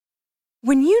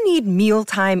When you need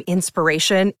mealtime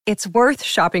inspiration, it's worth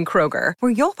shopping Kroger,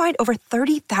 where you'll find over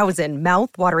 30,000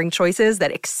 mouth-watering choices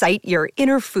that excite your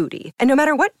inner foodie. And no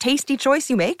matter what tasty choice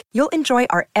you make, you'll enjoy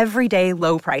our everyday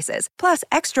low prices, plus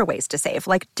extra ways to save,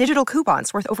 like digital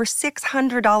coupons worth over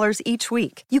 $600 each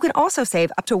week. You can also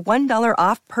save up to $1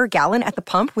 off per gallon at the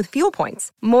pump with fuel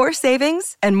points. More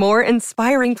savings and more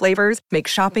inspiring flavors make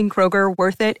shopping Kroger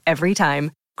worth it every time.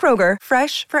 Kroger,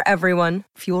 fresh for everyone.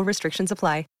 Fuel restrictions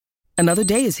apply. Another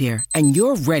day is here, and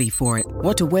you're ready for it.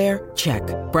 What to wear? Check.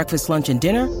 Breakfast, lunch, and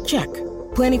dinner? Check.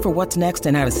 Planning for what's next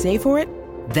and how to save for it?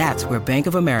 That's where Bank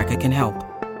of America can help.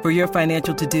 For your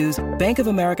financial to-dos, Bank of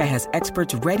America has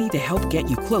experts ready to help get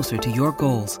you closer to your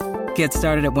goals. Get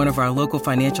started at one of our local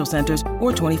financial centers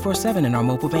or 24/7 in our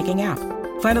mobile banking app.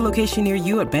 Find a location near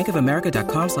you at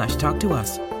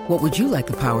bankofamerica.com/talktous. What would you like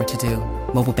the power to do?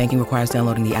 Mobile banking requires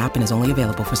downloading the app and is only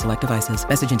available for select devices.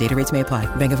 Message and data rates may apply.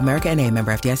 Bank of America N.A.,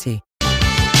 member FDIC.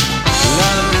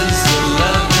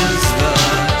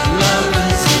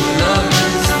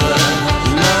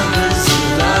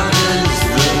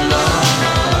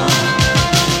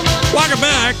 Welcome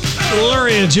back.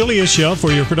 Larry and Julia show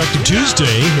for your Productive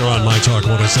Tuesday here on My Talk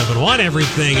 107.1,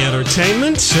 Everything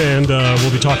Entertainment. And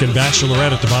we'll be talking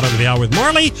Bachelorette at the bottom of the hour with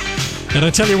Marley. And I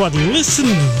tell you what, listen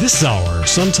this hour,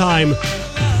 sometime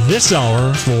this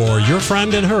hour, for your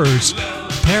friend and hers,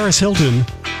 Paris Hilton.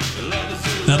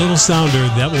 That little sounder,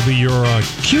 that will be your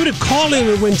cue to call in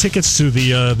and win tickets to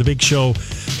the big show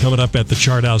coming up at the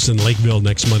Chart House in Lakeville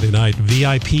next Monday night.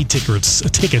 VIP tickets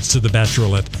to the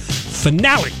Bachelorette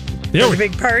finale. There was a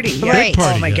big party. Yeah. Right.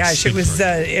 Oh my gosh, it was.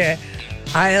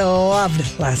 I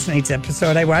loved last night's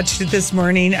episode. I watched it this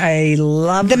morning. I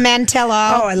love the men tell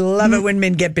all. Oh, I love it when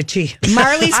men get bitchy.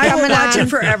 Marley's coming I will watch on it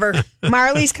forever.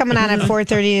 Marley's coming on at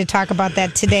 4:30 to talk about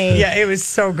that today. Yeah, it was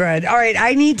so good. All right,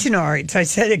 I need to know. All right, so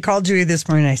I called Julia this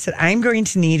morning. I said, I'm going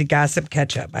to need a gossip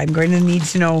catch-up. I'm going to need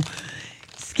to know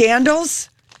scandals,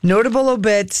 notable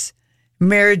obits,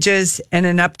 marriages, and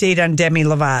an update on Demi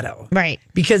Lovato. Right.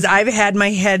 Because I've had my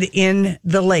head in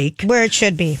the lake. Where it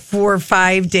should be. For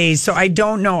 5 days. So I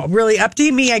don't know. Really,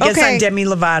 update me, I guess, on Demi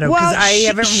Lovato. Because I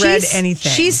haven't read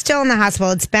anything. She's still in the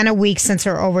hospital. It's been a week since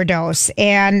her overdose.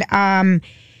 And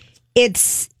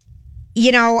it's,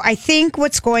 I think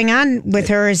what's going on with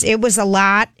her is it was a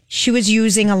lot. She was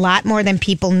using a lot more than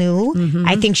people knew. Mm-hmm.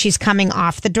 I think she's coming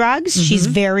off the drugs. Mm-hmm. She's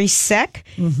very sick.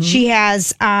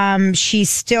 Mm-hmm. She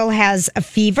still has a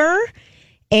fever,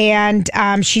 and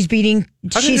she's beating.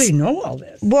 How do they know all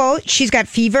this? Well, she's got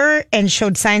fever and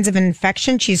showed signs of an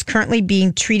infection. She's currently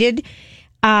being treated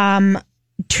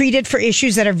for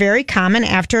issues that are very common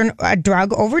after a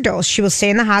drug overdose. She will stay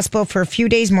in the hospital for a few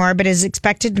days more, but is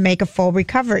expected to make a full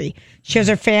recovery. She has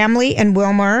her family and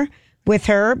Wilmer with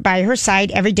her by her side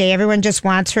every day. Everyone just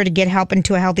wants her to get help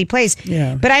into a healthy place.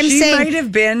 Yeah. But I'm saying might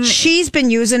have been, she's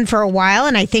been using for a while,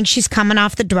 and I think she's coming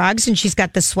off the drugs, and she's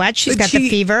got the sweat, she's got the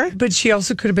fever. But she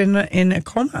also could have been in a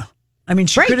coma. I mean,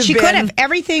 she could have.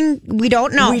 Everything we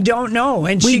don't know. We don't know.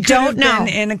 And she could have been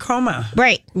in a coma.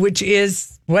 Right. Which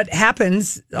is what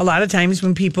happens a lot of times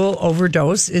when people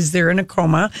overdose, is they're in a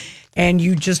coma, and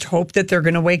you just hope that they're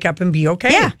going to wake up and be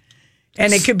okay. Yeah.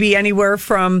 And it could be anywhere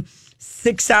from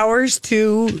 6 hours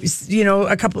to,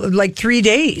 a couple, like 3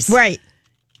 days. Right.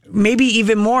 Maybe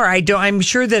even more. I'm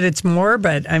sure that it's more,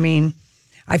 but I mean,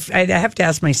 I have to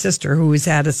ask my sister, who has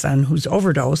had a son who's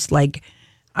overdosed like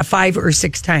 5 or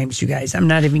 6 times, you guys. I'm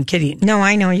not even kidding. No,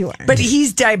 I know you are. But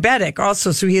he's diabetic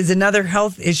also, so he has another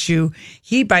health issue.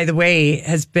 He, by the way,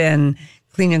 has been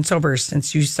clean and sober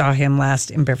since you saw him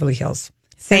last in Beverly Hills.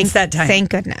 Since that time. Thank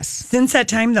goodness. Since that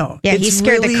time, though. Yeah, he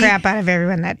scared the crap out of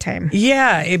everyone that time.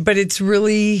 Yeah, but it's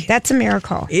really... That's a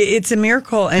miracle. It's a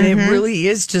miracle, and it really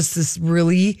is just this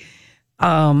really...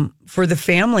 for the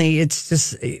family, it's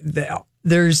just...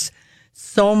 There's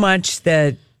so much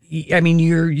that... I mean,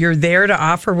 you're there to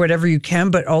offer whatever you can,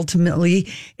 but ultimately,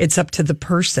 it's up to the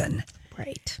person.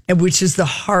 Right. And which is the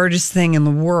hardest thing in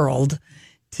the world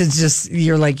to just...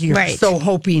 You're so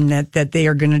hoping that they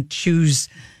are going to choose...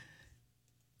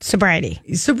 Sobriety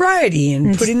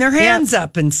and putting their hands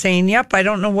up and saying, yep, I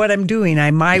don't know what I'm doing.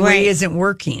 My way isn't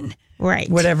working. Right.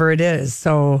 Whatever it is.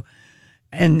 So,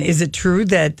 and is it true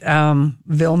that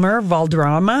Wilmer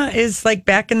Valderrama is like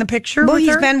back in the picture with her? Well,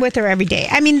 he's been with her every day.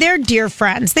 I mean, they're dear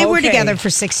friends. They were together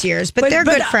for 6 years, but they're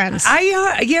good friends.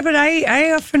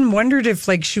 I often wondered if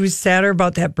like she was sadder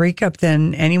about that breakup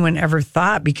than anyone ever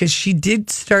thought, because she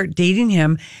did start dating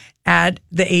him at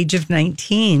the age of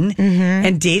 19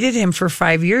 and dated him for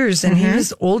 5 years, and he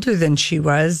was older than she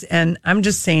was. And I'm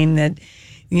just saying that,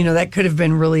 that could have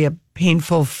been really a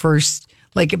painful first,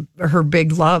 like her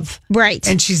big love. Right.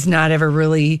 And she's not ever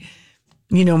really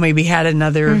maybe had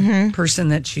another person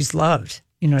that she's loved.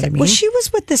 You know what I mean? Well, she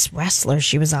was with this wrestler.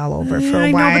 She was all over for a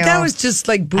I while. know, but that was just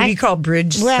like booty call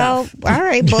bridge stuff. All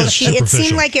right. Well, it seemed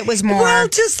superficial. like it was more. Well,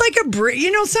 just like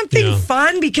something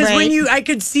fun, because Right. when I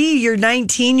could see you're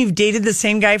 19, you've dated the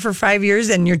same guy for 5 years,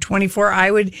 and you're 24, I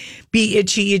would be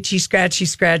itchy,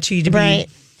 scratchy to Right.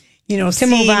 be, To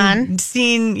move on.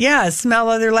 Smell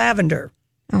other lavender.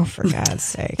 Oh, for God's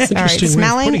sakes. All right. Interesting way of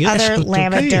Smelling putting it, other but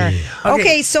lavender.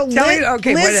 Okay, so Tell me-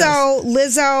 okay, what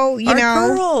Lizzo, Our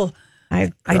girl. I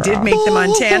did make the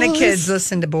Montana kids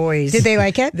listen to Boys. Did they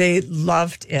like it? They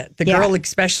loved it. The Yeah. girl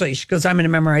especially. She goes, I'm going to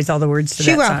memorize all the words to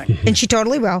She that will, song. and she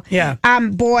totally will. Yeah.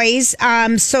 Boys.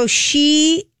 So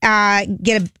she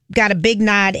got a big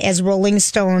nod as Rolling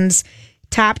Stone's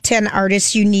top 10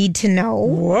 artists you need to know.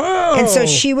 Whoa. And so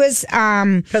she was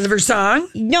Because of her song?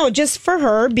 no, just for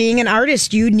her being an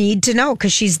artist, you need to know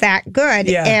because she's that good.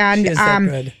 Yeah, and she is that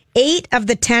good. 8 of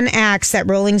the 10 acts that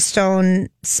Rolling Stones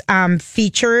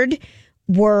featured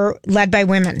were led by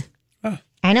women.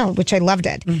 I know, which I loved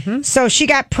it. Mm-hmm. So she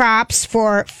got props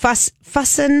for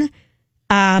fussin',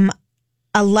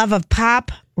 a love of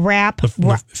pop, rap.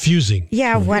 Fusing.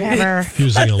 Yeah, whatever.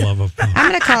 Fusing a love of pop. I'm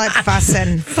going to call it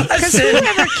fussin'. Because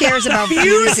whoever cares about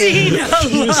fusing.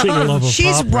 Fusing a love of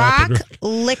She's pop. rock rap,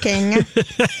 licking,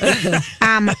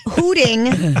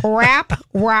 hooting, rap,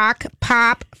 rock,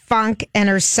 pop, funk, and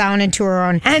her sound into her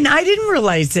own. And I didn't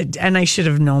realize it, and I should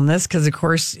have known this because, of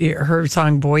course, her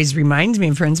song "Boys" reminds me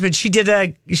of Prince. But she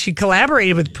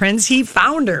collaborated with Prince. He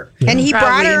found her, And he brought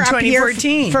probably her in up here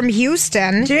 2014 from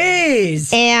Houston.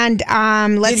 Jeez, And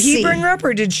let's did he see. bring her up,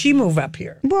 or did she move up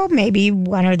here? Well, maybe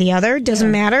one or the other.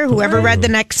 Doesn't matter. Whoever read the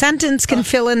next sentence can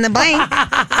fill in the blank.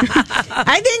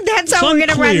 I think that's how we're going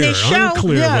to run this show.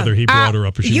 Unclear whether he brought her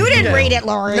up or she You moved didn't down. read it,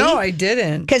 Lori. No, I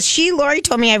didn't. Because Lori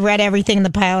told me I read everything in the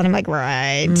pile, and I'm like,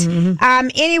 right. Mm-hmm.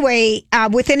 Anyway,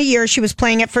 within a year, she was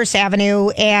playing at First Avenue,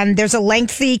 and there's a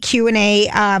lengthy Q&A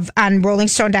on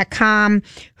RollingStone.com.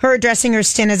 Her addressing her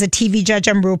stint as a TV judge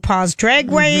on RuPaul's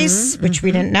Drag Race, which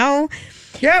we didn't know.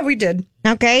 Yeah, we did.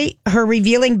 Okay. Her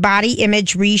revealing body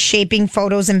image, reshaping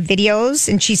photos and videos.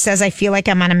 And she says, I feel like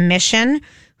I'm on a mission.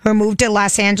 Her move to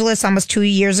Los Angeles almost 2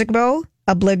 years ago,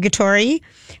 obligatory.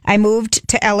 I moved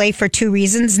to LA for 2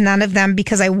 reasons, none of them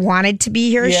because I wanted to be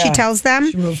here, she Yeah. tells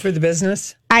them. She moved for the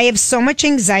business. I have so much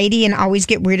anxiety and always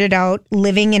get weirded out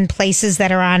living in places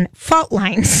that are on fault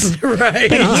lines. Right.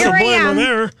 But here No I bueno am.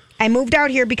 there. I moved out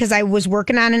here because I was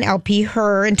working on an LP,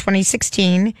 Her, in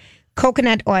 2016,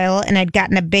 coconut oil, and I'd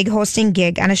gotten a big hosting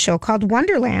gig on a show called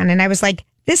Wonderland. And I was like,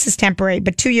 this is temporary.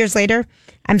 But 2 years later,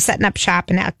 I'm setting up shop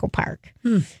in Echo Park.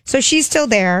 So she's still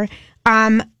there.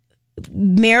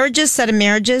 Set of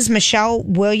marriages. Michelle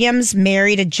Williams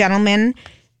married a gentleman,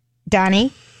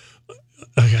 Donnie.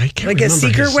 I can't Like a remember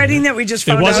secret his wedding name. that we just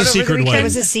It found was out a over the secret weekend? wedding. It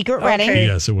was a secret wedding.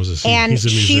 Yes, it was a secret. And He's a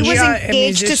she musician. was Yeah, a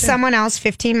engaged to musician. someone else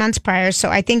 15 months prior. So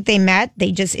I think they met.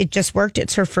 It just worked.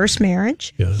 It's her first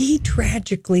marriage. Yes. He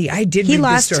tragically, I did He read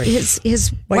lost the story.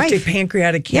 his Wife to wife.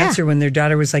 pancreatic cancer when their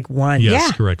daughter was like 1. Yes,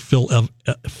 Yeah. correct. Phil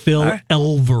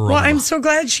Elverum. Well, I'm so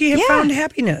glad she had Yeah. found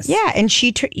happiness. Yeah, and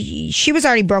she was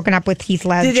already broken up with Heath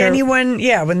Ledger. Did anyone,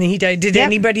 when he died, did Yep.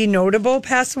 anybody notable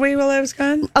pass away while I was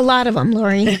gone? A lot of them,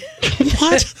 Lori.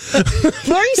 What?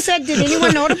 Lori said, "Did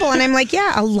anyone notable?" And I'm like,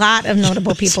 "Yeah, a lot of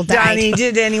notable people died." Donnie,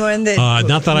 did anyone that?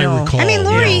 Not that I No. recall. I mean,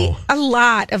 Lori, no. a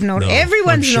lot of notable. No,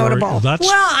 Everyone's I'm sure notable. That's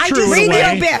Well, I true just in a read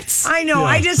way. the bits. I know. Yeah.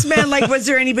 I just meant like, was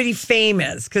there anybody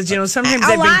famous? Because sometimes A I've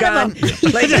been lot gone. of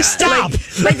them. Like, Stop.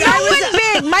 Like, No I was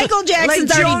one big. Michael Jackson's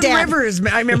like Joan already dead. Rivers.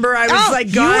 I remember I was Oh,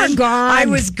 like you were gone. gone. I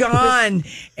was gone,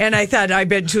 and I thought I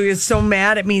bet Julia's so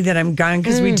mad at me that I'm gone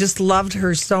because we just loved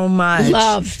her so much.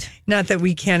 Loved. Not that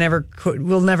we can't ever,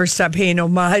 we'll never stop paying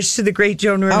homage to the great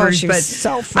Joan Rivers. she was but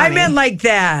so funny. I meant like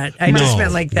that. I just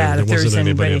meant like that. There if there was wasn't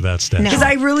anybody anybody of that stature. because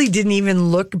I really didn't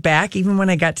even look back, even when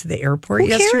I got to the airport Who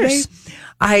yesterday. cares?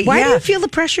 Why Why do you feel the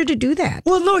pressure to do that?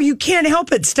 Well, no, you can't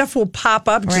help it. Stuff will pop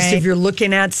up just Right. if you're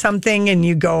looking at something and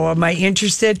you go, "Am I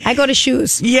interested?" I go to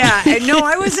shoes. Yeah, and no,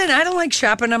 I wasn't. I don't like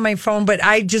shopping on my phone, but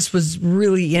I just was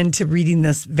really into reading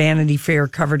this Vanity Fair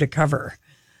cover to cover.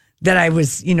 That I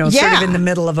was, sort Yeah. of in the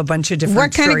middle of a bunch of different.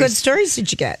 What kind of good stories. stories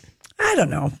did you get? I don't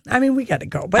know. I mean, we got to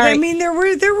go, but All I right. mean, there were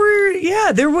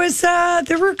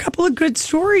a couple of good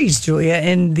stories, Julia,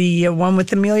 and the one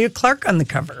with Amelia Clark on the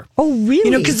cover. Oh,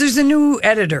 really? Because there's a new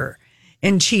editor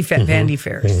in chief at Vanity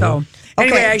Fair. So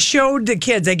anyway, Okay. I showed the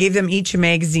kids. I gave them each a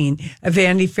magazine, a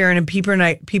Vanity Fair and a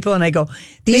People, and I go,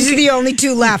 These are the only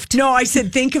two left. No, I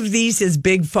said, think of these as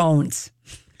big phones.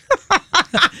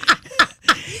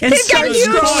 and They've got start huge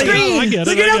scrolling. screens.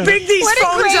 Look at how big these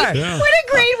phones are. What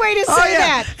a great way to say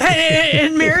that.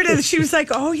 And Meredith, she was like,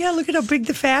 "Oh yeah, look at how big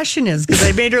the fashion is," because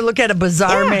I made her look at a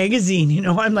Bazaar magazine.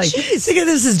 I'm like, "Look at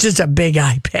this is just a big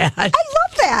iPad." I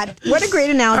love that. What a great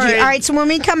analogy. All right, so when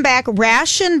we come back,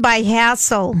 ration by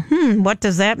Hassel. What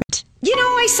does that mean?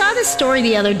 I saw this story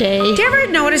the other day. Do you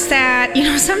ever notice that?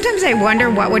 Sometimes I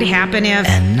wonder what would happen if...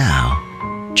 And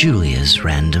now, Julia's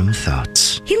random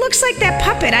thoughts. He looks like that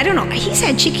puppet. I don't know. He's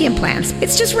had cheeky implants.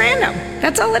 It's just random.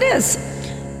 That's all it is.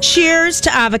 Cheers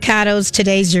to avocados.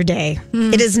 Today's your day.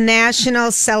 It is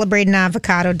National Celebrating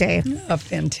Avocado Day. Oh,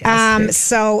 fantastic.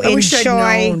 So I wish I'd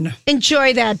known.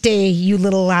 enjoy that day, you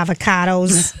little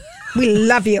avocados. We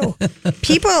love you.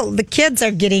 The kids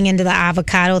are getting into the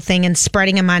avocado thing and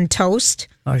spreading them on toast.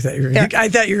 Oh, I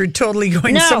thought you were totally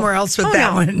going somewhere else with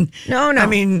that one. No. I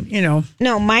mean,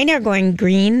 No, mine are going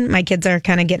green. My kids are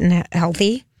kind of getting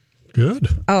healthy. Good.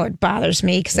 Oh, it bothers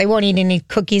me because they won't eat any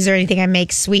cookies or anything I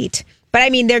make sweet. But I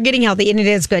mean, they're getting healthy and it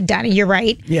is good, Donnie. You're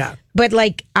right. Yeah. But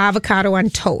like avocado on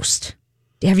toast.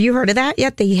 Have you heard of that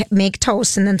yet? They make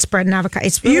toast and then spread an avocado.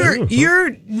 It's really,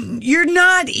 You're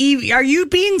not even. Are you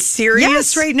being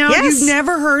serious right now? Yes. You've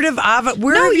never heard of avocado?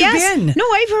 Where have you been? No,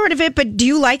 I've heard of it, but do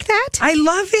you like that? I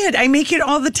love it. I make it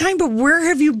all the time. But where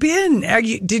have you been?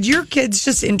 Did your kids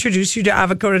just introduce you to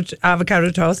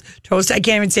avocado toast? I can't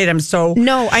even say it.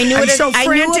 No, I knew I'm it. so I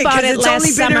frantic knew about it it's last only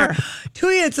been summer.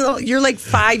 Tuya, you're like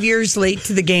 5 years late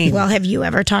to the game. Well, have you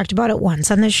ever talked about it once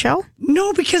on this show?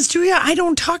 No, because Tuya, I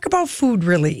don't talk about food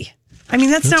really. I mean,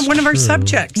 that's not one of our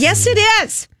subjects. Yes, it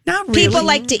is. Not really. People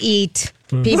like to eat.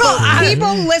 People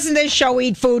listen to the show,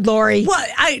 eat food, Lori. Well,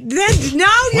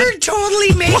 now you're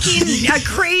totally making a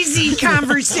crazy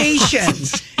conversation.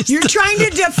 You're trying to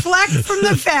deflect from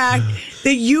the fact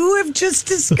that you have just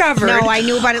discovered. No, I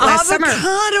knew about it last summer.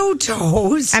 Avocado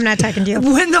toast. I'm not talking to you.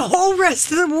 When the whole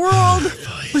rest of the world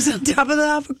was on top of the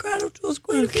avocado toast.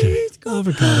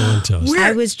 Avocado on toast.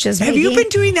 I was just. Have you been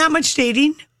doing that much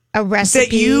dating? A recipe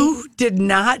that you did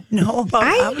not know about.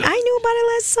 I knew about it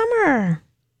last summer.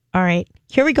 All right,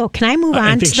 here we go. Can I move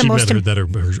on to the most? I think she meant that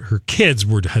her kids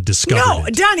had discovered No,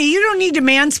 it. Donnie, you don't need to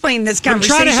mansplain this I'm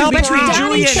conversation. trying to help between her out.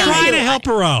 Julia and I. Trying to help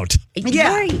her out.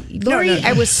 Yeah, Lori,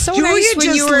 I was so Julia nice when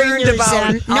just you were in learned your about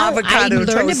zen. No, avocado I learned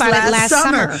toast about it last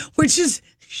summer, which is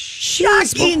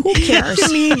shocking who cares? to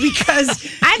me because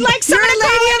I'd like you're someone a to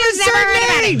lady call of a me certain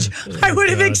and age. never I would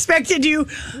have expected you.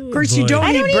 Of course, you don't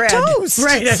I eat don't eat bread. toast.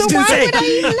 Right? I was So gonna why say, would I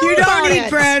even know you don't about eat it?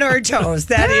 bread or toast.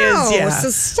 That is, yeah. So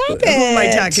stop Who am I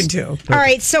it. talking to? All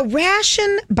right, so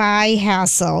ration by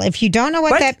Hassel. If you don't know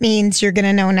what that means, you're going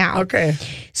to know now. Okay.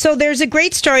 So there's a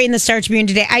great story in the Star Tribune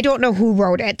today. I don't know who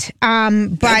wrote it,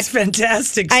 but That's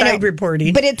fantastic side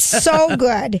reporting. But it's so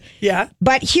good. Yeah.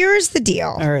 But here's the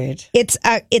deal. All right. It's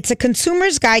a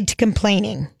consumer's guide to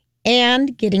complaining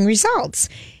and getting results.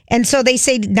 And so they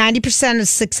say 90% of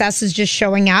success is just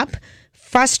showing up.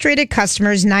 Frustrated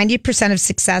customers, 90% of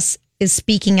success is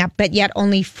speaking up, but yet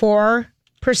only 4%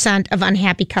 of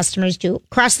unhappy customers do.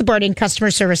 Across the board in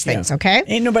customer service things, okay?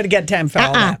 Ain't nobody got time for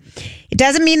all that. It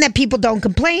doesn't mean that people don't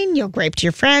complain. You'll gripe to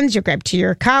your friends, you'll gripe to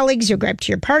your colleagues, you'll gripe to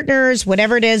your partners,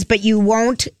 whatever it is, but you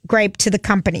won't gripe to the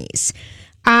companies.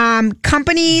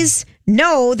 Companies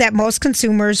know that most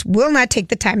consumers will not take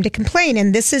the time to complain.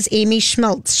 And this is Amy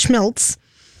Schmiltz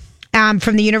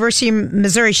from the University of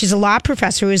Missouri. She's a law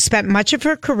professor who has spent much of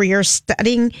her career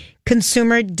studying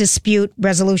consumer dispute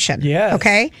resolution. Yes.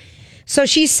 Okay? So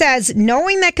she says,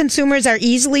 knowing that consumers are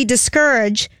easily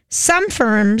discouraged, some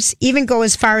firms even go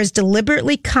as far as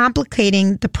deliberately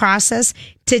complicating the process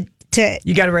to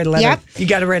You got to write a letter. Yep. You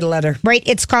got to write a letter. Right.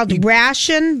 It's called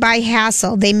ration by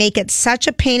hassle. They make it such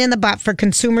a pain in the butt for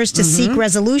consumers to seek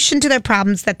resolution to their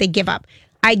problems that they give up.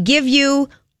 I give you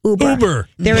Uber.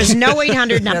 There is no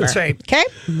 800 number. That's right. Okay.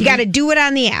 You got to do it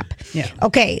on the app. Yeah.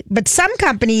 Okay. But some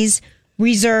companies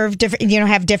reserve different,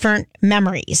 have different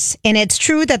memories. And it's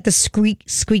true that the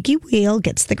squeaky wheel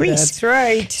gets the grease. That's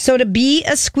right. So to be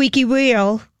a squeaky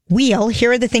wheel,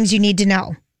 here are the things you need to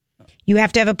know. You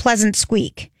have to have a pleasant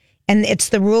squeak. And it's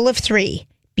the rule of 3.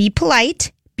 Be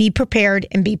polite, be prepared,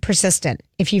 and be persistent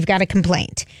if you've got a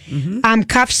complaint.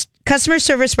 Customer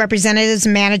service representatives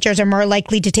and managers are more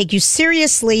likely to take you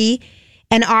seriously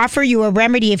and offer you a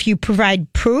remedy if you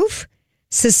provide proof,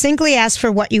 succinctly ask for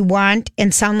what you want,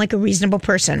 and sound like a reasonable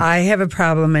person. I have a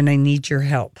problem and I need your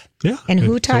help. Yeah. And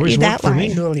who It's taught always you that worked for me.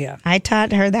 line? Julia. I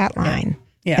taught her that line.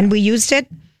 Yeah. And we used it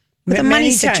with a Many money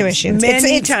times. situation.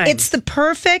 Many times. It's the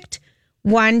perfect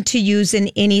one to use in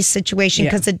any situation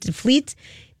because it deflates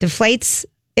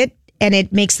it and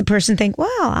it makes the person think, well,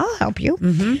 I'll help you.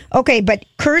 Okay, but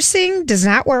cursing does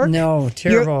not work. No,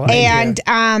 terrible idea.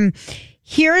 And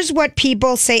here's what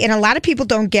people say, and a lot of people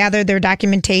don't gather their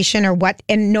documentation or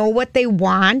know what they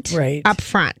want up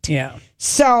front. Yeah.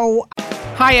 So,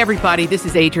 hi, everybody. This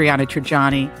is Adriana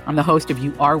Trajani. I'm the host of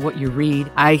You Are What You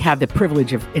Read. I have the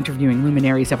privilege of interviewing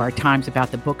luminaries of our times about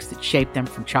the books that shaped them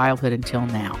from childhood until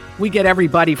now. We get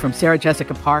everybody from Sarah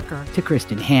Jessica Parker to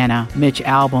Kristen Hanna, Mitch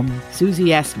Albom, Susie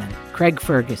Essman, Craig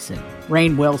Ferguson,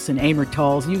 Rainn Wilson, Amor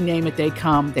Tolls, you name it, they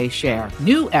come, they share.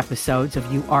 New episodes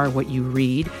of You Are What You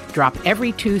Read drop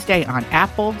every Tuesday on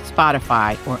Apple,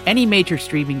 Spotify, or any major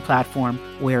streaming platform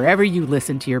wherever you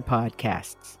listen to your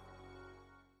podcasts.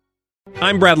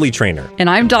 I'm Bradley Trainer. And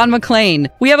I'm Don McClain.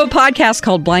 We have a podcast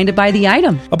called Blinded by the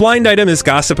Item. A blind item is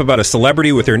gossip about a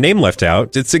celebrity with their name left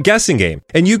out. It's a guessing game,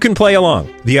 and you can play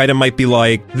along. The item might be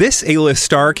like, this A-list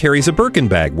star carries a Birkin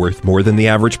bag worth more than the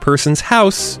average person's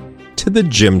house to the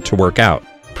gym to work out.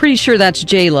 Pretty sure that's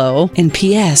J-Lo. And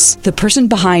P.S. the person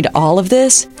behind all of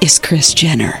this is Kris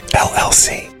Jenner,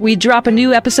 LLC. We drop a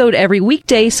new episode every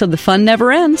weekday so the fun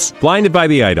never ends. Blinded by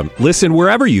the Item. Listen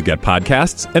wherever you get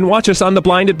podcasts and watch us on the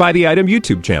Blinded by the Item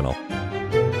YouTube channel.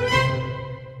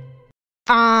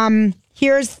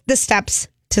 Here's the steps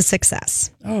to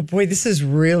success. Oh boy, this is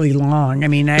really long. I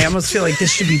mean, I almost feel like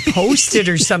this should be posted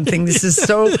or something. This is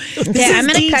so. I'm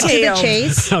going to cut to the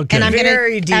chase, and I'm going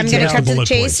to cut to the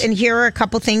chase. And here are a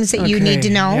couple things that you need to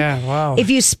know. Yeah, wow. If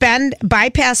you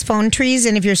bypass phone trees,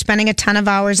 and if you're spending a ton of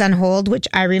hours on hold, which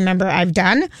I remember I've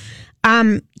done,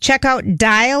 check out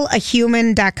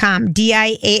dialahuman.com.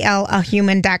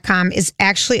 dialahuman.com is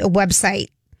actually a website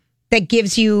that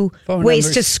gives you phone ways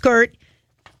numbers to skirt.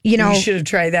 You should have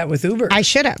tried that with Uber. I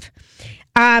should have.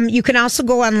 You can also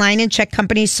go online and check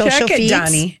companies' social feeds.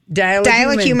 Donnie.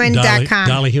 Dialahuman.com.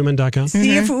 Dialahuman.com.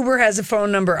 See if Uber has a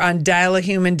phone number on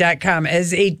dialahuman.com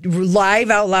as a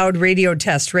live out loud radio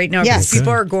test right now. Yes. People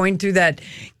are going through that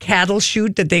cattle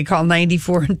chute that they call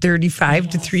 94 and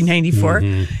 35 to 394.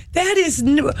 That is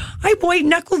I white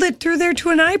knuckled it through there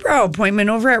to an eyebrow appointment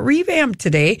over at Revamp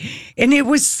today, and it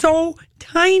was so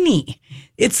tiny.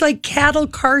 It's like cattle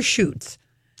car chutes.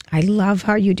 I love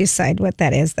how you decide what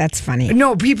that is. That's funny.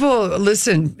 No, people,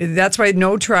 listen, that's why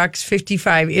no trucks,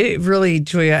 55. It really,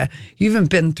 Julia, you haven't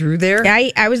been through there.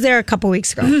 I was there a couple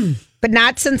weeks ago, but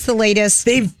not since the latest.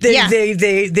 They've I've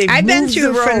been moved through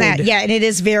the from road. that. Yeah, and it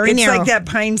is very it's narrow. It's like that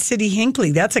Pine City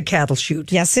Hinckley. That's a cattle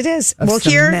chute. Yes, it is. Of Well,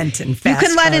 here, cement and you fast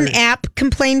can let an cars. app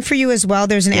complain for you as well.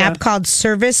 There's an app called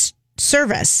Service.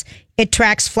 It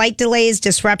tracks flight delays,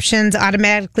 disruptions,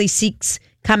 automatically seeks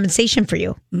compensation for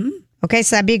you. Okay,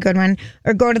 so that'd be a good one.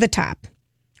 Or go to the top.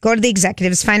 Go to the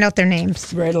executives, find out their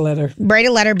names. Write a letter,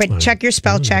 but check your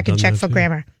spell check and check for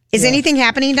grammar. Is anything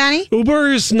happening, Donnie? Uber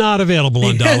is not available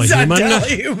on It's on Dialahuman.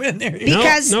 Dialahuman. There you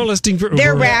Because no listing for Uber.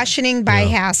 they're rationing by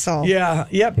hassle. Yeah,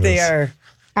 yep, they are.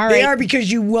 All They right. are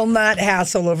because you will not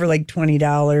hassle over like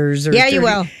 $20 or Yeah, you $30.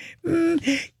 will.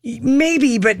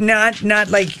 Maybe, but not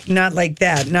like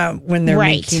that. Not when they're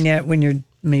Right. making it. When you're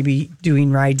maybe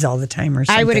doing rides all the time or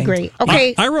something. I would agree.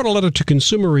 Okay. I wrote a letter to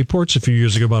Consumer Reports a few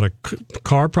years ago about a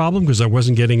car problem because I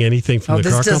wasn't getting anything from the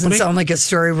this car doesn't company. sound like a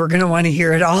story we're going to want to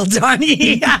hear at all,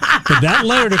 Donnie. But that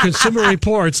letter to Consumer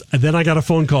Reports, and then I got a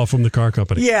phone call from the car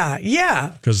company. Yeah.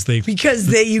 Because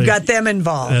you got them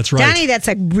involved. That's right. Donnie, that's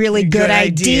a really good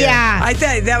idea. I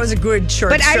thought that was a good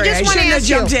short But I story. just wanna shouldn't have ask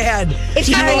you, jumped ahead. If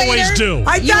You I'm always later, do.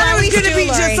 I You thought it was always going to do, be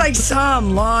Lori. just like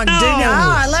some long dinner.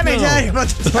 No. Let me tell you about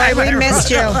the time We I missed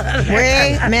wrote. you. We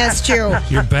missed you.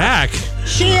 You're back.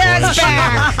 She is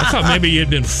back. I thought maybe you'd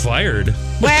been fired.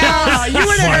 Well, You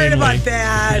would have heard Finally. about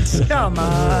that. Come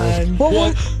on.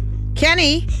 well,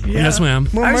 Kenny, Yes, ma'am.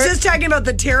 I was just talking about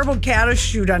the terrible cattle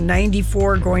chute on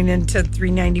 94 going into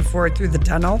 394 through the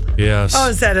tunnel. Yes. Oh,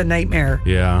 is that a nightmare?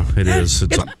 Yeah, it is.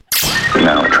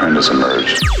 Now a trend has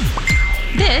emerged.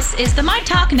 This is the My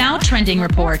Talk Now trending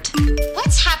report.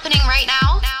 What's happening right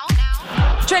now?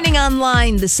 Trending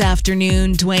online this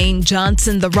afternoon, Dwayne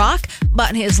Johnson, The Rock,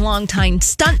 bought his longtime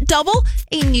stunt double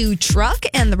a new truck,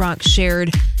 and The Rock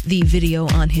shared the video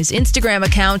on his Instagram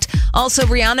account. Also,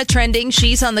 Rihanna trending.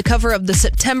 She's on the cover of the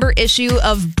September issue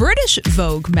of British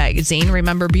Vogue magazine.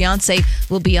 Remember, Beyonce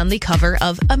will be on the cover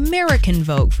of American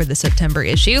Vogue for the September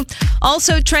issue.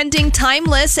 Also trending,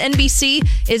 Timeless. NBC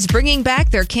is bringing back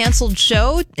their canceled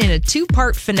show in a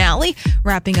 2-part finale,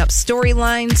 wrapping up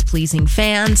storylines, pleasing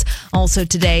fans. Also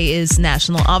today is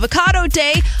National Avocado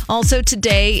Day. Also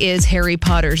today is Harry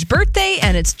Potter's birthday,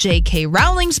 and it's J.K.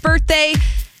 Rowling's birthday.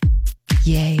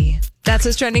 Yay. That's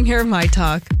what's trending here in My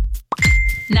Talk.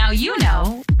 Now you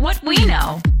know what we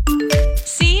know.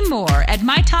 See more at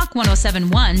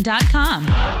mytalk1071.com.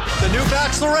 The new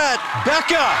Bachelorette,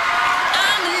 Becca.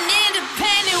 I'm an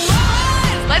independent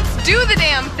woman. Let's do the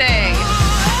damn thing.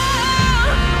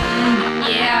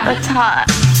 Yeah, that's hot.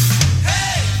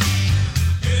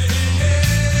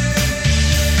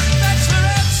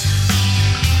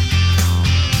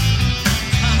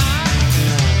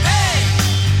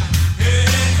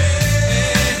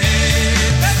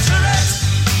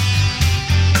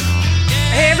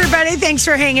 Everybody, thanks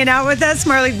for hanging out with us.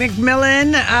 Marley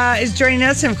McMillan is joining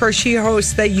us, and of course, she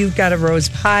hosts the You've Got a Rose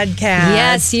podcast.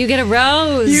 Yes, you get a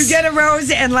rose. You get a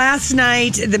rose. And last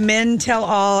night, the Men Tell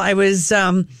All. I was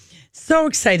so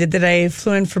excited that I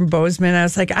flew in from Bozeman. I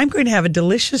was like, I'm going to have a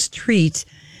delicious treat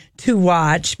to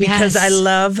watch because I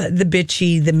love the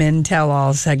bitchy, the Men Tell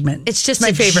All segment. It's just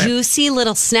my favorite. Juicy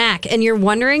little snack. And you're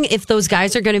wondering if those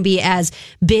guys are going to be as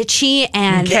bitchy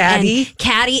and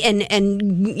catty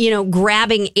and you know,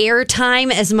 grabbing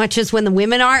airtime as much as when the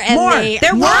women are. And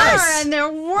they're worse. And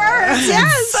they're worse.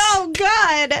 Yes. So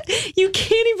good. You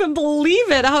can't even believe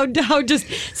it. How just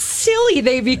silly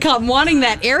they become wanting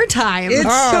that airtime. It's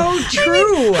so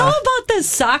true. I mean, how about the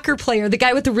soccer player, the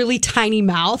guy with the really tiny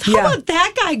mouth? How about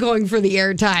that guy going for the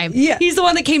airtime? Yeah. He's the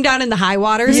one that came down in the high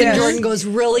waters, and Jordan goes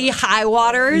really high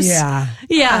waters. Yeah.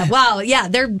 Wow. Yeah.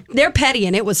 They're petty,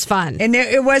 and it was fun. And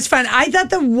it was fun. I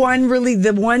thought the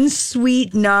one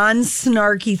sweet,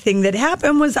 non-snarky thing that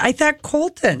happened was I thought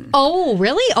Colton. Oh,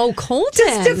 really? Oh, Colton.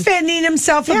 Just defending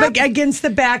himself against the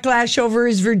backlash over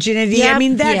his virginity. Yep. I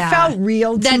mean, that felt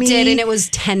real to me. That did, and it was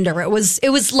tender. It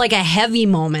was like a heavy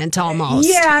moment almost.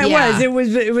 Yeah, it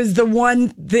was. It was the one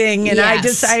thing, and I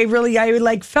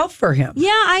felt for him. Yeah,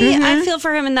 I feel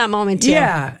for him in that moment too.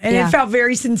 Yeah, and it felt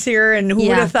very sincere. And who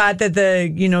would have thought that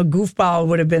the goofball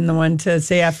would have been the one to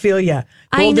say, "I feel ya."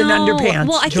 Golden underpants.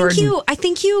 Well, I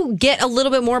think you get a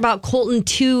little bit more about Colton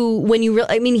too when you.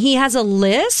 He has a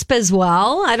lisp as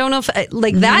well. I don't know if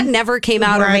that never came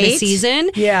out over the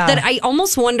season. Yeah, that I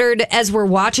almost wondered as we're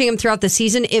watching him throughout the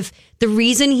season if the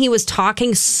reason he was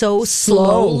talking so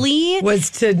slowly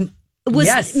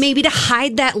was maybe to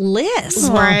hide that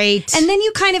lisp. Right. And then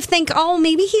you kind of think, oh,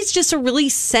 maybe he's just a really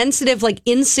sensitive,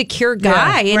 insecure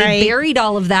guy. And he buried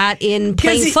all of that in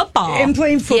playing football. And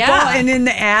in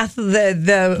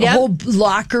the whole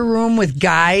locker room with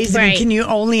guys. Right. I mean, can you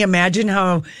only imagine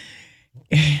how...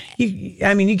 you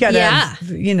got to,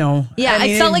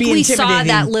 I felt like we saw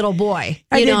that little boy.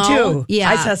 I did too. Yeah.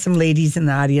 I saw some ladies in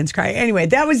the audience cry. Anyway,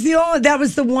 that was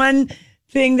the one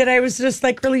thing that I was just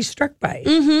really struck by,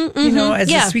 as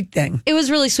a sweet thing. It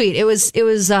was really sweet. It was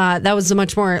that was a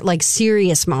much more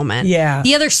serious moment. Yeah.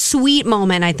 The other sweet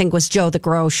moment I think was Joe the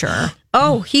grocer.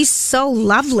 Oh, he's so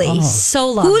lovely. Oh. So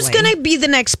lovely. Who's going to be the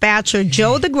next Bachelor,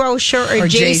 Joe the grocer or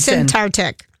Jason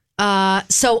Tartick?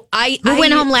 Who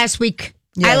went home last week?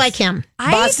 Yes. I like him.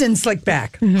 Boston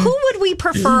Slickback. Who would we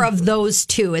prefer of those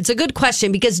two? It's a good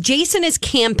question because Jason is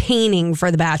campaigning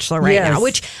for The Bachelor right now,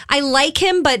 which I like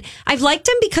him, but I've liked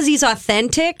him because he's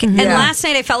authentic. And last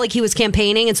night I felt like he was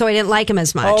campaigning, and so I didn't like him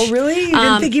as much. Oh, really? You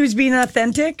didn't think he was being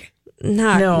authentic?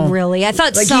 Not really. I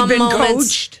thought some he'd been moments.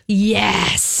 Coached?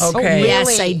 Yes. Okay. Oh, really?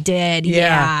 Yes, I did.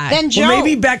 Yeah. Then Joe. Well,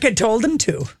 maybe Becca told him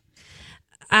to.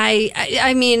 I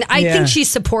think she's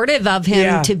supportive of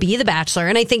him to be the Bachelor,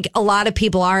 and I think a lot of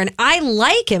people are, and I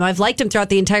like him. I've liked him throughout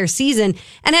the entire season,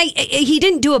 and he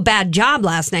didn't do a bad job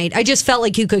last night. I just felt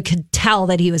like you could tell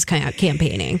that he was kind of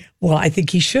campaigning. Well, I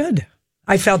think he should.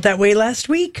 I felt that way last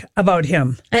week about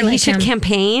him. And he should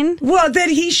campaign? Well, that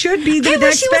he should be the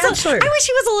next Bachelor. I wish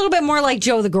he was a little bit more like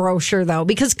Joe the Grocer, though,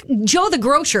 because Joe the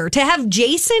Grocer, to have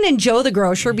Jason and Joe the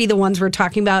Grocer be the ones we're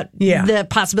talking about the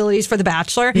possibilities for The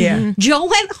Bachelor. Yeah. Joe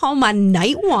went home on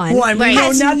night one. We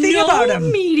know nothing about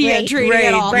him. Media training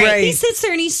at all. Right. He sits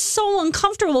there and he's so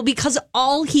uncomfortable because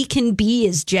all he can be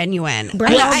is genuine.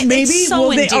 Right. Well, maybe it's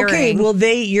so endearing.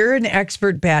 You're an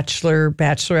expert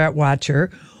Bachelorette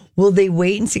watcher. Will they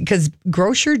wait and see? Because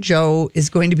Grocer Joe is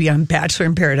going to be on Bachelor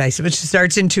in Paradise, which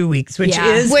starts in 2 weeks, which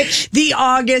is the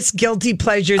August guilty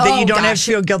pleasure that you don't have to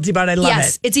feel guilty about. I love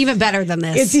it. It's even better than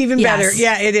this. It's even better.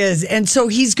 Yeah, it is. And so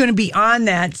he's going to be on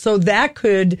that. So that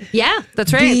could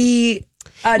that's right. be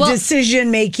a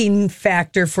decision-making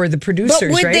factor for the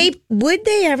producers, would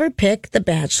they ever pick the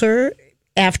Bachelor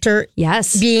after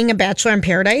being a Bachelor in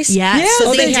Paradise? Yes.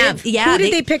 So they have. Yeah, who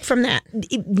did they pick from that?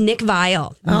 Nick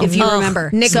Viall, if you remember.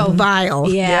 Nick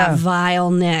Viall. Yeah,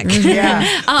 Viall Nick.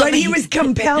 Yeah. But he was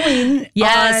compelling.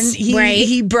 Yes.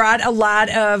 He brought a lot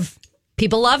of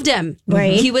People loved him.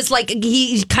 Right. He was like,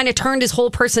 he kind of turned his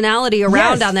whole personality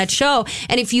around on that show.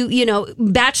 And if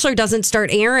Bachelor doesn't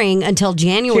start airing until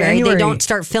January. They don't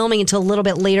start filming until a little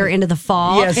bit later into the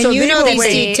fall. Yeah, so you know these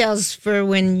details for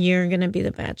when you're going to be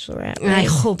the Bachelorette. Right? I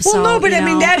hope so. Well, no, but I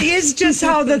mean, that is just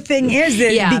how the thing is.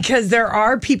 Because there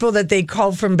are people that they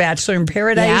call from Bachelor in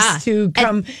Paradise to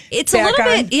come and it's back a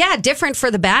little bit, different for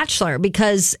the Bachelor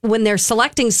because when they're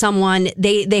selecting someone,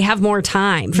 they have more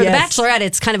time. For the Bachelorette,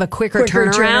 it's kind of a quicker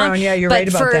turnaround. Yeah, you're right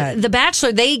about that. But for the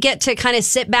Bachelor, they get to kind of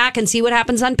sit back and see what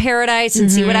happens on Paradise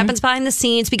and see what happens behind the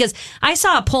scenes. Because I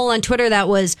saw a poll on Twitter that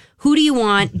was, who do you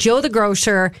want? Joe the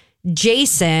Grocer,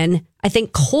 Jason, I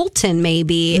think Colton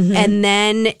maybe, and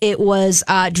then it was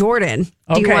Jordan.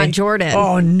 Do you want Jordan?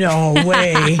 Oh, no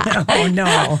way. Oh,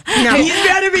 no. He's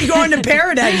better be going to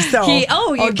Paradise, though.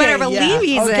 You better believe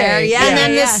he's there. Yeah. And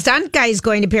then the stunt guy is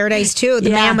going to Paradise, too.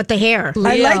 The man with the hair.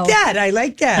 Leo. I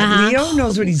like that. Leo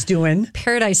knows what he's doing.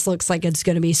 Paradise looks like it's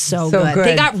going to be so good.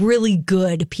 They got really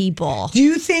good people. Do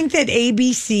you think that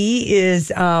ABC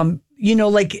is,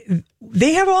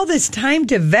 they have all this time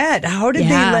to vet. How did they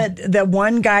let the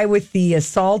one guy with the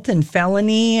assault and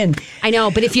felony? And I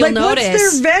know, but if you'll notice,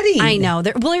 what's their vetting? I know.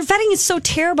 Their vetting is so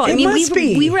terrible.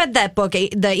 We read that book,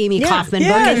 the Amy Kaufman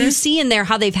book, and you see in there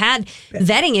how they've had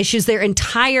vetting issues their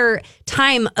entire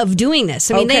time of doing this.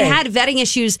 I mean, they had vetting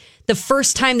issues the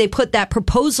first time they put that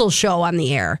proposal show on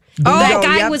the air. That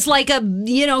guy was like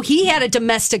he had a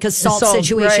domestic assault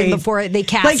situation before they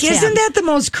cast him. Isn't that the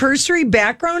most cursory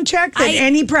background check that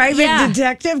any private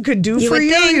detective could do for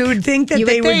you? You would think that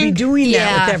they would be doing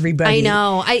that with everybody. I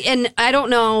know. I don't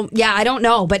know. Yeah, I don't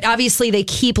know. But obviously they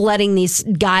keep letting these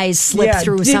guys slip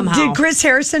through somehow. Did Chris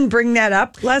Harrison bring that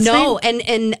up last night? No.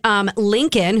 And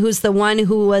Lincoln, who's the one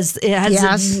who has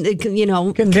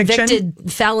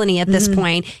convicted felony at this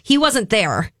point, he wasn't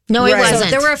there. No, he wasn't. So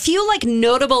there were a few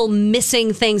notable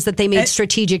missing things that they made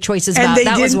strategic choices about.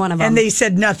 That was one of them. And they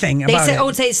said nothing about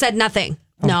it. They said nothing.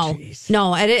 No.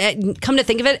 I come to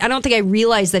think of it, I don't think I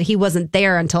realized that he wasn't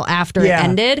there until after it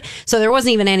ended. So there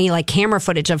wasn't even any camera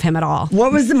footage of him at all.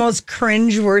 What was the most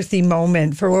cringeworthy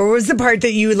moment what was the part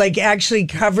that you actually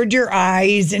covered your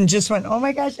eyes and just went, oh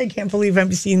my gosh, I can't believe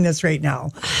I'm seeing this right now?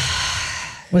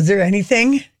 Was there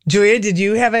anything? Julia, did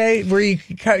you have where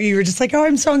you were just like, oh,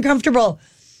 I'm so uncomfortable?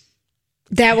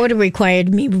 That would have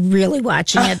required me really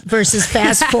watching it versus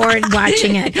fast forward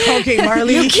watching it. Okay,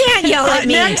 Marley. You can't yell at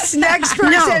me. Next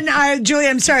person. No. Julia,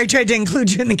 I'm sorry I tried to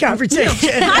include you in the conversation.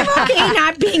 I'm okay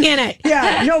not being in it.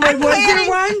 Yeah. No, but was there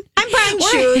one? I'm buying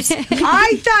shoes.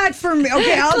 I thought for me,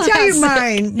 okay, I'll tell you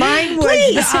mine. Mine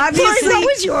was obviously. What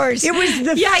was yours? It was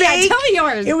the fake. Yeah, tell me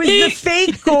yours. It was the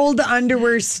fake gold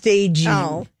underwear staging.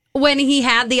 Oh. When he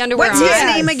had the underwear on. What's his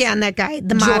name again, that guy?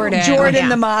 The model. Jordan,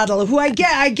 the model, who I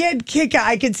get kick out.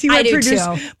 I can see what produced.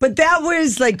 But that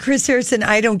was Chris Harrison,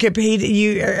 I don't get paid.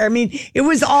 It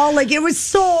was all it was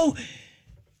so...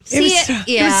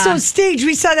 It was so staged.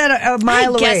 We saw that a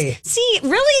mile away. See,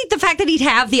 really, the fact that he'd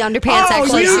have the underpants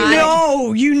actually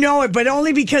on. You know it, but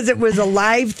only because it was a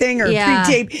live thing or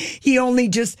pre-tape. He only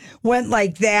just went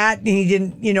like that, and he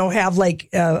didn't, have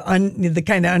the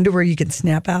kind of underwear you can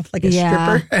snap off like a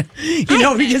stripper.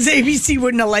 Because ABC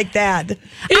wouldn't have liked that.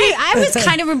 I was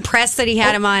kind of impressed that he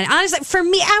had him on. Honestly, for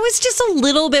me, I was just a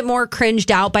little bit more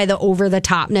cringed out by the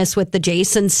over-the-topness with the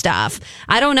Jason stuff.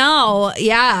 I don't know.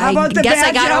 Yeah, How about I guess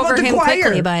I got over him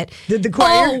quickly, but did the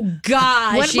choir? Oh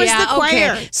gosh, what was the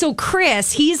choir? Okay. So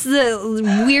Chris, he's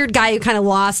the weird guy who kind of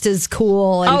lost his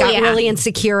cool and got really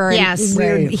insecure. Yes,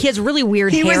 and he has really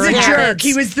weird hair. He was a jerk.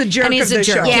 He was the jerk of the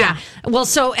show. Yeah. Well,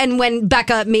 and when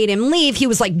Becca made him leave, he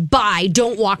was like, "Bye,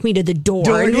 don't walk me to the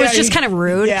door." And it was just kind of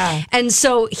rude. Yeah. And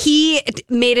so he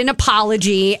made an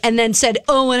apology and then said,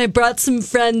 "Oh, and I brought some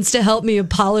friends to help me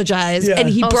apologize." Yeah. And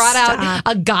he brought out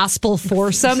a gospel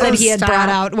foursome that he had brought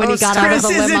out when he got out of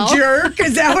the limo. A jerk?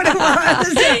 Is that what it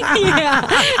was? Yeah.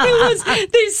 It was,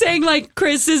 they sang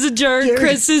Chris is a jerk,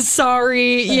 Chris is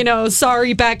sorry,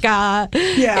 sorry Becca.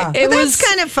 Yeah. It was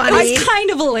kind of funny. It was kind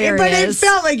of hilarious. But it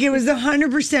felt like it was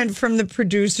 100% from the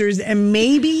producers, and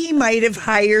maybe he might have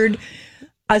hired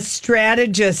a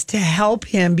strategist to help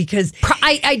him because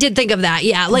I did think of that.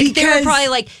 Yeah, they were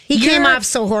probably he came off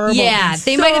so horrible. Yeah,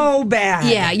 they might have bad.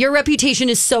 Yeah, your reputation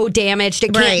is so damaged.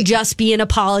 It can't just be an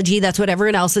apology. That's what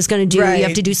everyone else is going to do. Right. You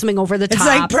have to do something over the top. It's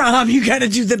like prom. You got to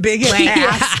do the big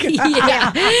ask.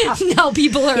 Yeah. Now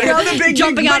people are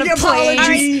jumping out of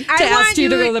planes to ask you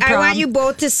to go to the prom. I want you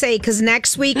both to say, because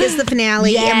next week is the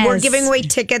finale, and we're giving away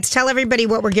tickets. Tell everybody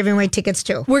what we're giving away tickets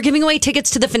to. We're giving away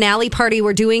tickets to the finale party.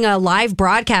 We're doing a live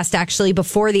broadcast podcast actually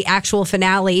before the actual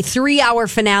finale, 3-hour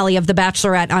finale of The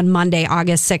Bachelorette on Monday,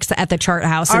 August 6th at the Chart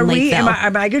House in Lakeville.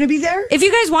 Am I going to be there? If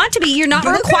you guys want to be, you're not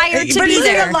required to but be is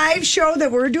there. it a live show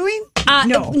that we're doing?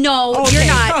 No, Okay, you're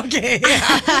not. Okay.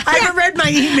 I haven't read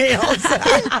my emails.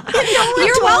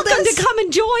 You're welcome to come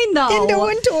and join, though. And no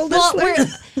one told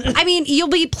us. I mean, you'll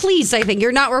be pleased. I think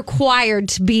you're not required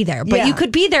to be there, but you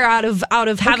could be there out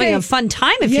of having a fun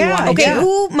time if you want. Okay,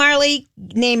 who, Marley?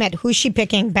 Name it. Who's she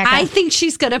picking? Becca. I think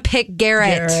she's going to pick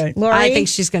Garrett. Lori? I think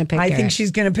she's going to pick. I Garrett. think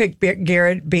she's going to pick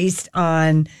Garrett based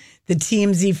on the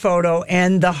TMZ photo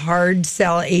and the hard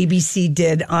sell ABC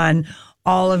did on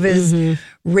all of his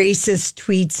racist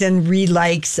tweets and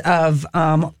relikes of.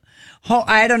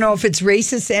 I don't know if it's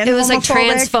racist and it was like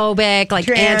homophobic, transphobic, like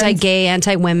anti-gay,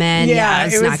 anti-women. Yeah,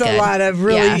 it was a lot of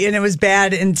really, and it was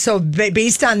bad. And so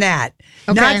based on that,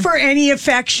 not for any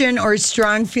affection or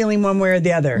strong feeling one way or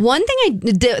the other. One thing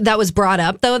that was brought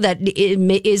up, though, that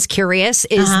is curious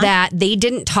is that they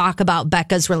didn't talk about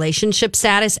Becca's relationship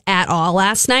status at all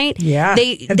last night. Yeah.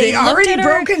 They already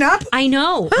broken up? I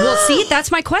know. Well, see,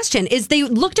 that's my question, is they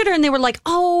looked at her and they were like,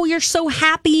 oh, you're so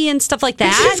happy and stuff like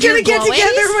that. She's going to get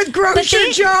together with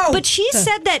Grocer Joe. But she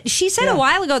said a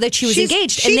while ago that she was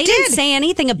engaged, and they did. didn't say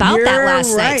anything about that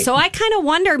last night. So I kind of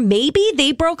wonder, maybe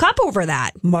they broke up over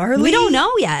that. Marley? We don't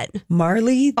know yet.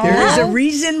 Marley, there is a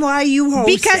reason why you host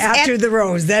Because After the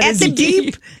Rose. That is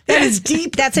deep. That is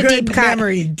deep. That's a good deep cut.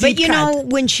 memory. But you know,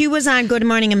 when she was on Good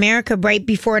Morning America, right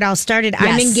before it all started,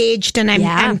 I'm engaged and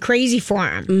I'm crazy for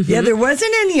him. Yeah, there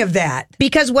wasn't any of that.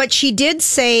 Because what she did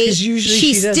say,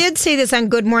 she did say this on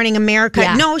Good Morning America.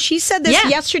 Yeah. No, she said this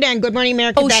yesterday on Good Morning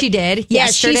America. Oh, she did? Yeah,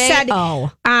 Yesterday? she said,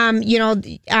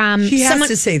 she has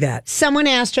to say that. Someone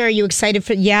asked her, are you excited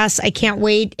for, yes, I can't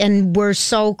wait. And we're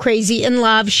so crazy in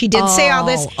love. She did say all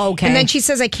this. Okay. And then she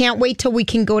says, I can't wait till we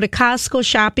can go to Costco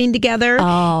shopping together.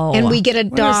 And we get a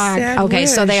dog. Okay,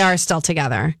 so they are still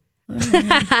together.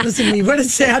 Listen to me, what a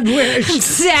sad wish.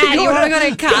 Sad. You want to go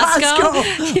to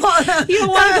Costco? You don't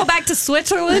want to go back to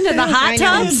Switzerland in the hot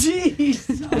tubs?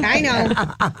 I know.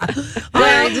 All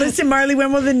right, listen, Marley,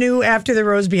 when will the new After the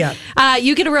Rose be up?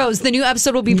 You Get a Rose. The new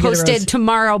episode will be posted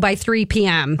tomorrow by 3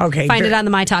 p.m. Okay. Find it on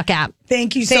the MyTalk app.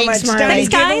 Thank you so much. Thanks,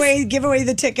 guys. Give away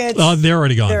the tickets. They're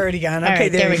already gone. They're already gone. Okay,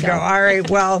 right, there we go. All right,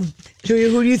 well, Julia,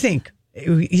 who do you think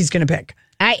he's going to pick?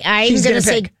 I'm going to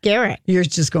say Garrett. You're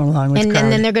just going along with and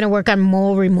then they're going to work on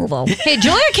mole removal. Hey,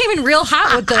 Julia came in real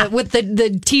hot with the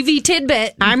TV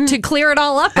tidbit to clear it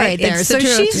all up right there. So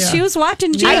she was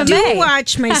watching GMA. I do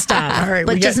watch my stuff, all right,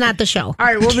 but just not the show. All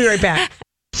right, we'll be right back.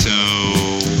 So,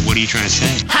 what are you trying to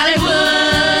say?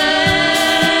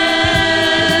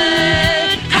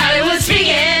 Hollywood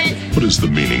speaking. What is the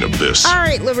meaning of this? All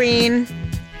right, Lorene.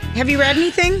 Have you read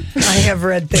anything? I have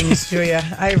read things, Julia.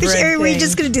 I've read things. Are we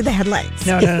just going to do the headlines?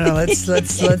 No. Let's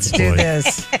do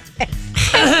this.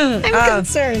 I'm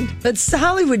concerned. Let's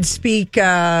Hollywood speak.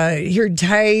 Here,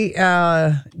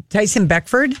 Tyson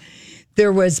Beckford.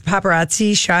 There was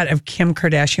paparazzi shot of Kim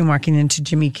Kardashian walking into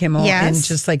Jimmy Kimmel in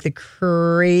just like the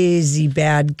crazy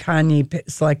bad Kanye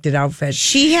selected outfit.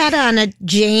 She had on a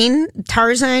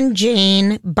Tarzan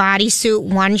Jane bodysuit,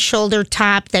 one shoulder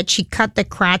top that she cut the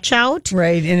crotch out.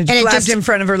 Right, and it flapped in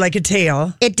front of her like a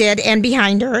tail. It did, and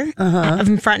behind her,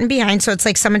 in front and behind. So it's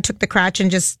like someone took the crotch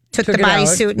and just took the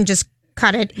bodysuit and just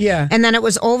cut it. Yeah. And then it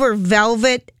was over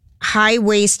velvet,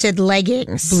 high-waisted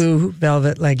leggings. Blue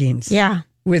velvet leggings. Yeah.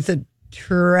 With a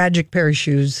tragic pair of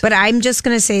shoes. But I'm just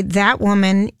going to say that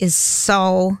woman is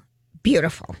so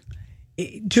beautiful.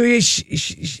 Julia,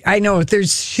 I know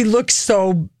she looks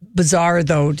so bizarre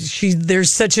though.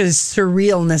 There's such a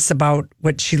surrealness about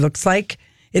what she looks like.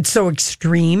 It's so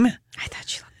extreme. I thought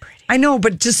she looked pretty. I know,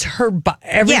 but just her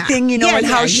everything, and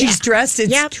how she's dressed,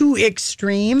 it's too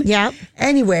extreme. Yep.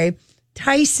 Anyway,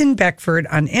 Tyson Beckford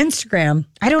on Instagram.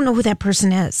 I don't know who that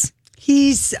person is.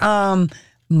 He's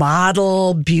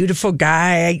model, beautiful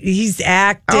guy. He's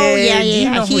active. Oh, yeah. You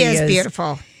know he is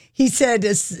beautiful. He said,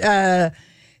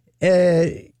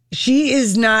 she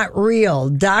is not real.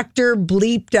 Doctor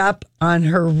bleeped up on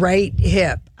her right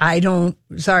hip. I don't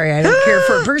care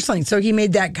for it personally. So he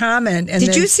made that comment. And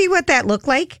Did you see what that looked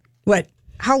like? What?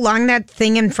 How long that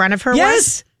thing in front of her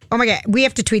was? Oh my God. We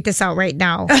have to tweet this out right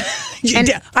now.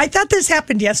 I thought this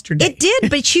happened yesterday. It did,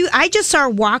 but I just saw her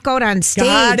walk out on stage.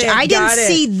 I didn't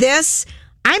see this.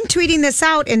 I'm tweeting this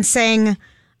out and saying,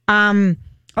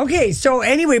 okay, so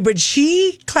anyway, but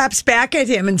she claps back at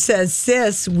him and says,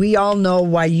 sis, we all know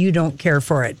why you don't care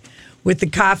for it. With the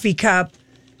coffee cup,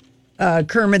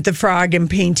 Kermit the Frog, and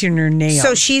painting her nails.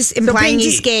 So she's implying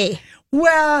he's gay.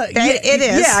 Well, it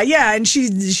is. Yeah, and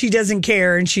she doesn't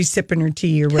care, and she's sipping her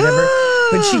tea or whatever.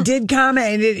 But she did comment,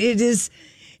 and it is,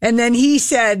 And then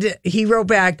he wrote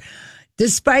back,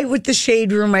 despite what the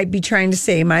shade room might be trying to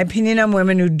say, my opinion on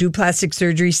women who do plastic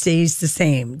surgery stays the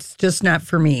same. It's just not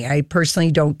for me. I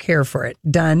personally don't care for it.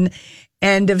 Done.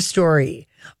 End of story.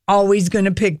 Always going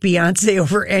to pick Beyonce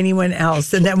over anyone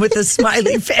else. And then with a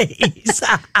smiley face.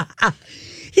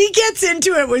 He gets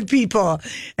into it with people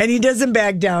and he doesn't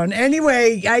back down.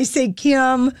 Anyway, I say,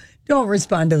 Kim, don't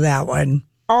respond to that one.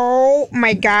 Oh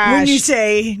my gosh. When you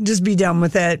say, just be done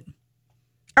with it.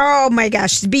 Oh my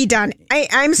gosh, be done.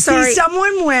 I'm sorry. See,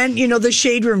 someone went, the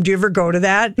shade room. Do you ever go to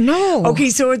that? No. Okay,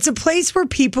 so it's a place where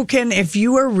people can, if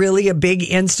you are really a big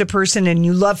Insta person and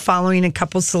you love following a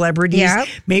couple celebrities,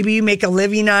 maybe you make a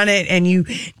living on it and you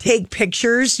take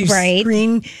pictures, you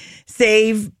screen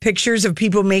save pictures of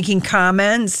people making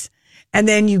comments, and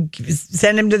then you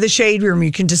send them to the shade room.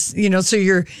 You can just, so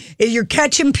you're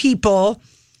catching people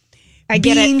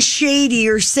being shady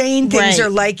or saying things or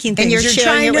liking things. And you're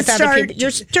sharing it with other people.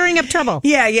 You're stirring up trouble.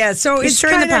 Yeah. So it's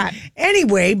stirring the pot.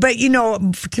 Anyway, but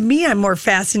to me, I'm more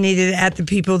fascinated at the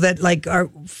people that are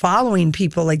following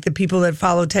people, like the people that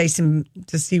follow Tyson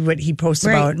to see what he posts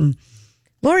about. And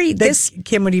Lori,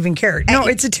 Kim would even care. No,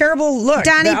 it's a terrible look.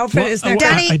 Donnie, the outfit is not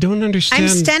Donnie, I don't understand. I'm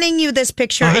sending you this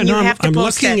picture and you have to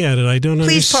post it. I'm looking at it. I don't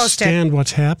please understand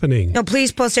what's happening. No,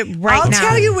 please post it right now. I'll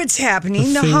tell you what's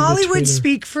happening. The Hollywood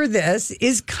speak for this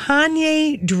is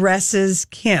Kanye dresses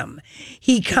Kim.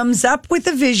 He comes up with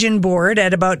a vision board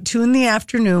at about 2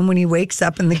 p.m. when he wakes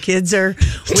up and the kids are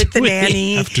with the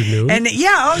nanny. Afternoon? And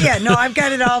no, I've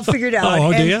got it all figured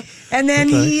out. Do you? And then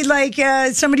he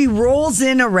somebody rolls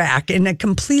in a rack in a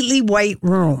completely white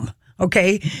room.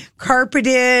 Okay.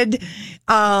 Carpeted.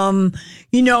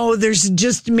 There's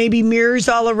just maybe mirrors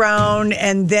all around.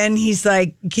 And then he's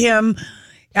like, Kim,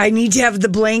 I need to have the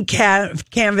blank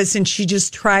canvas. And she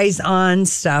just tries on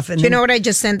stuff. And do you know what I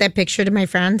just sent that picture to my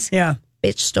friends? Yeah.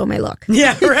 Bitch stole my look.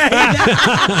 Yeah, right.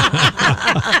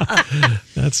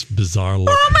 That's bizarre look.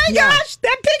 Oh my gosh,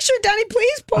 that picture, Donnie,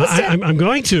 please post it. I'm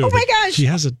going to. Oh my gosh. She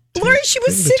has a... Lori, she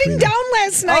was sitting down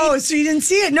last night. Oh, so you didn't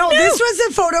see it? No, this was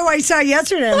a photo I saw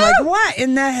yesterday. I'm like, what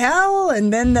in the hell?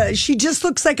 And then she just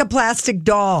looks like a plastic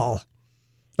doll.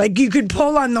 Like you could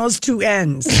pull on those two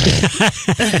ends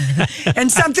and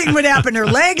something would happen. Her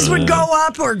legs would go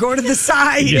up or go to the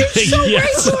side. You're so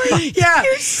right, Lori. Yeah.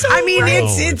 You're so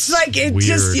it's like,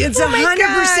 it's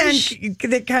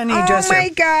 100% the kind of dresser. Oh my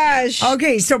gosh.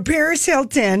 Okay. So Paris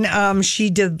Hilton,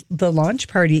 she did the launch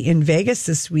party in Vegas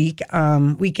this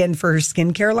weekend for her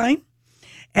skincare line,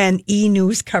 and E!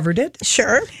 News covered it.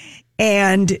 Sure.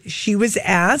 And she was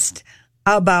asked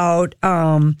about,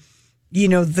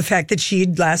 the fact that she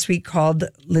had last week called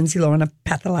Lindsay Lohan a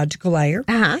pathological liar.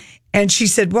 Uh-huh. And she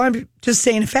said, well, I'm just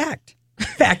saying a fact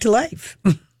of life.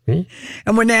 And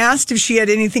when asked if she had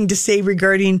anything to say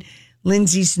regarding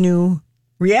Lindsay's new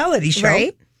reality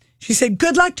show, she said,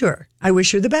 good luck to her. I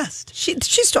wish her the best. She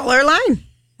stole her line.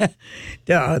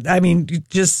 I mean,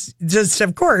 just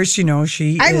of course, she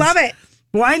I love it.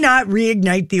 Why not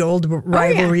reignite the old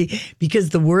rivalry? Oh, yeah.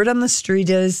 Because the word on the street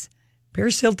is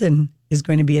Paris Hilton is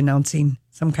going to be announcing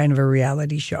some kind of a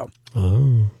reality show.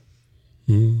 Oh.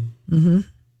 Mm-hmm.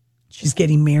 She's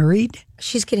getting married.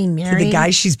 She's getting married. To the guy.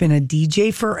 She's been a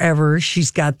DJ forever.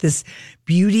 She's got this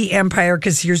beauty empire.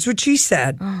 Because here's what she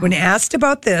said. When asked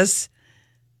about this,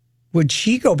 would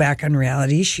she go back on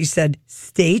reality? She said,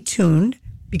 stay tuned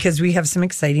because we have some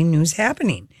exciting news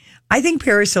happening. I think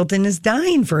Paris Hilton is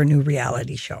dying for a new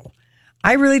reality show.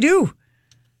 I really do.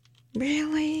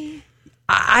 Really?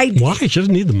 Why? She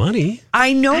doesn't need the money.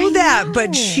 I know that,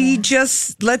 but she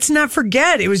just, let's not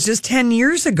forget, it was just 10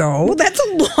 years ago. Well, that's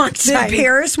a long time.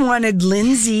 Paris wanted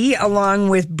Lindsay along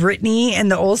with Brittany and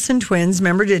the Olsen twins,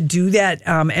 remember, to do that.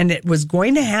 And it was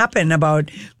going to happen about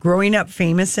growing up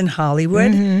famous in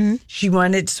Hollywood. Mm-hmm. She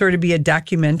wanted to sort of be a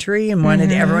documentary and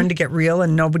wanted everyone to get real,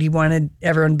 and nobody wanted,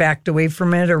 everyone backed away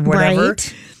from it or whatever.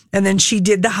 Right. And then she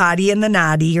did the hottie and the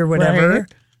naughty or whatever. Right.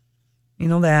 You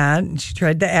know that. And she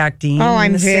tried the acting. Oh,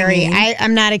 I'm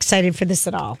not excited for this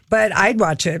at all. But I'd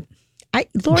watch it.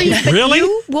 Lori, really?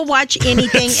 You will watch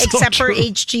anything except for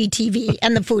HGTV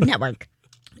and the Food Network.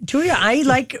 Julia, I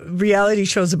like reality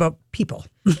shows about people.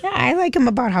 Yeah, I like them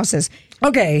about houses.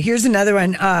 Okay, here's another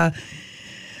one.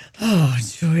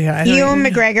 Julia. Ewan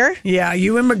McGregor. Yeah,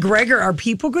 Ewan McGregor. Are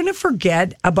people going to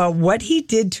forget about what he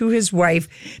did to his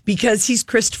wife because he's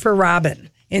Christopher Robin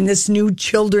in this new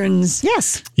children's?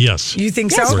 Yes. You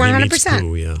think so?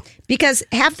 100%. Yeah. Because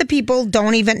half the people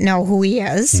don't even know who he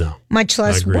is, much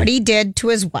less what he did to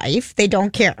his wife. They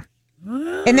don't care.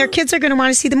 And their kids are going to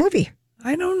want to see the movie.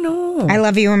 I don't know. I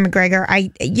love Ewan McGregor.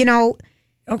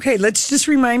 Okay, let's just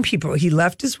remind people he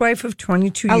left his wife of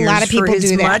 22 years A lot of people for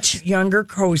his do that. much younger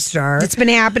co-star. It's been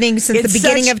happening since the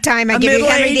beginning of time. I give you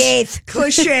Henry VIII.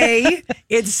 Cliche.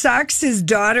 It sucks. His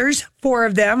daughters, 4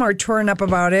 of them, are torn up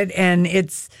about it, and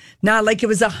it's not like it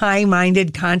was a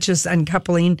high-minded, conscious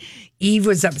uncoupling. Eve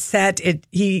was upset.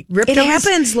 He ripped. It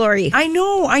happens, Lori. I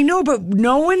know, but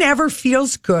no one ever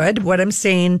feels good. What I'm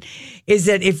saying is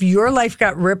that if your life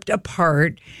got ripped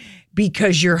apart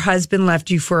because your husband left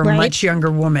you for a much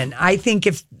younger woman, I think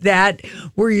if that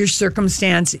were your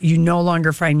circumstance, you no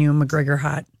longer find Ewan McGregor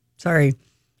hot. Sorry.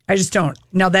 I just don't.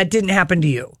 Now, that didn't happen to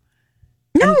you.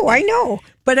 No, I know.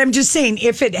 But I'm just saying,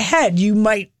 if it had, you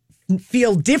might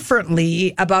feel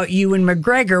differently about Ewan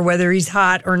McGregor, whether he's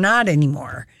hot or not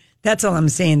anymore. That's all I'm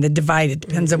saying. The divide, it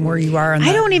depends on where you are.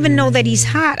 I don't even know that he's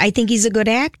hot. I think he's a good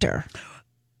actor.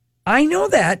 I know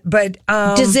that, but...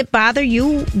 does it bother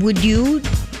you? Would you...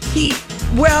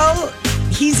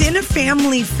 He's in a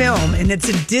family film, and it's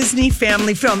a Disney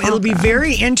family film. It'll be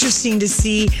very interesting to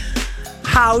see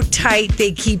how tight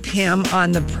they keep him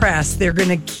on the press. They're going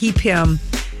to keep him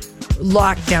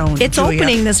locked down. It's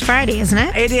opening this Friday, isn't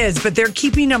it? It is, but they're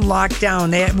keeping him locked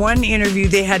down. They had one interview,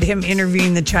 they had him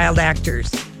interviewing the child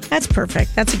actors. That's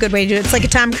perfect. That's a good way to do it. It's like a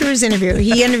Tom Cruise interview.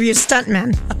 He interviews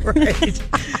stuntmen. Right.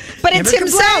 But it's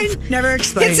himself. Never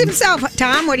explain. It's himself.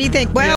 Tom, what do you think? Well,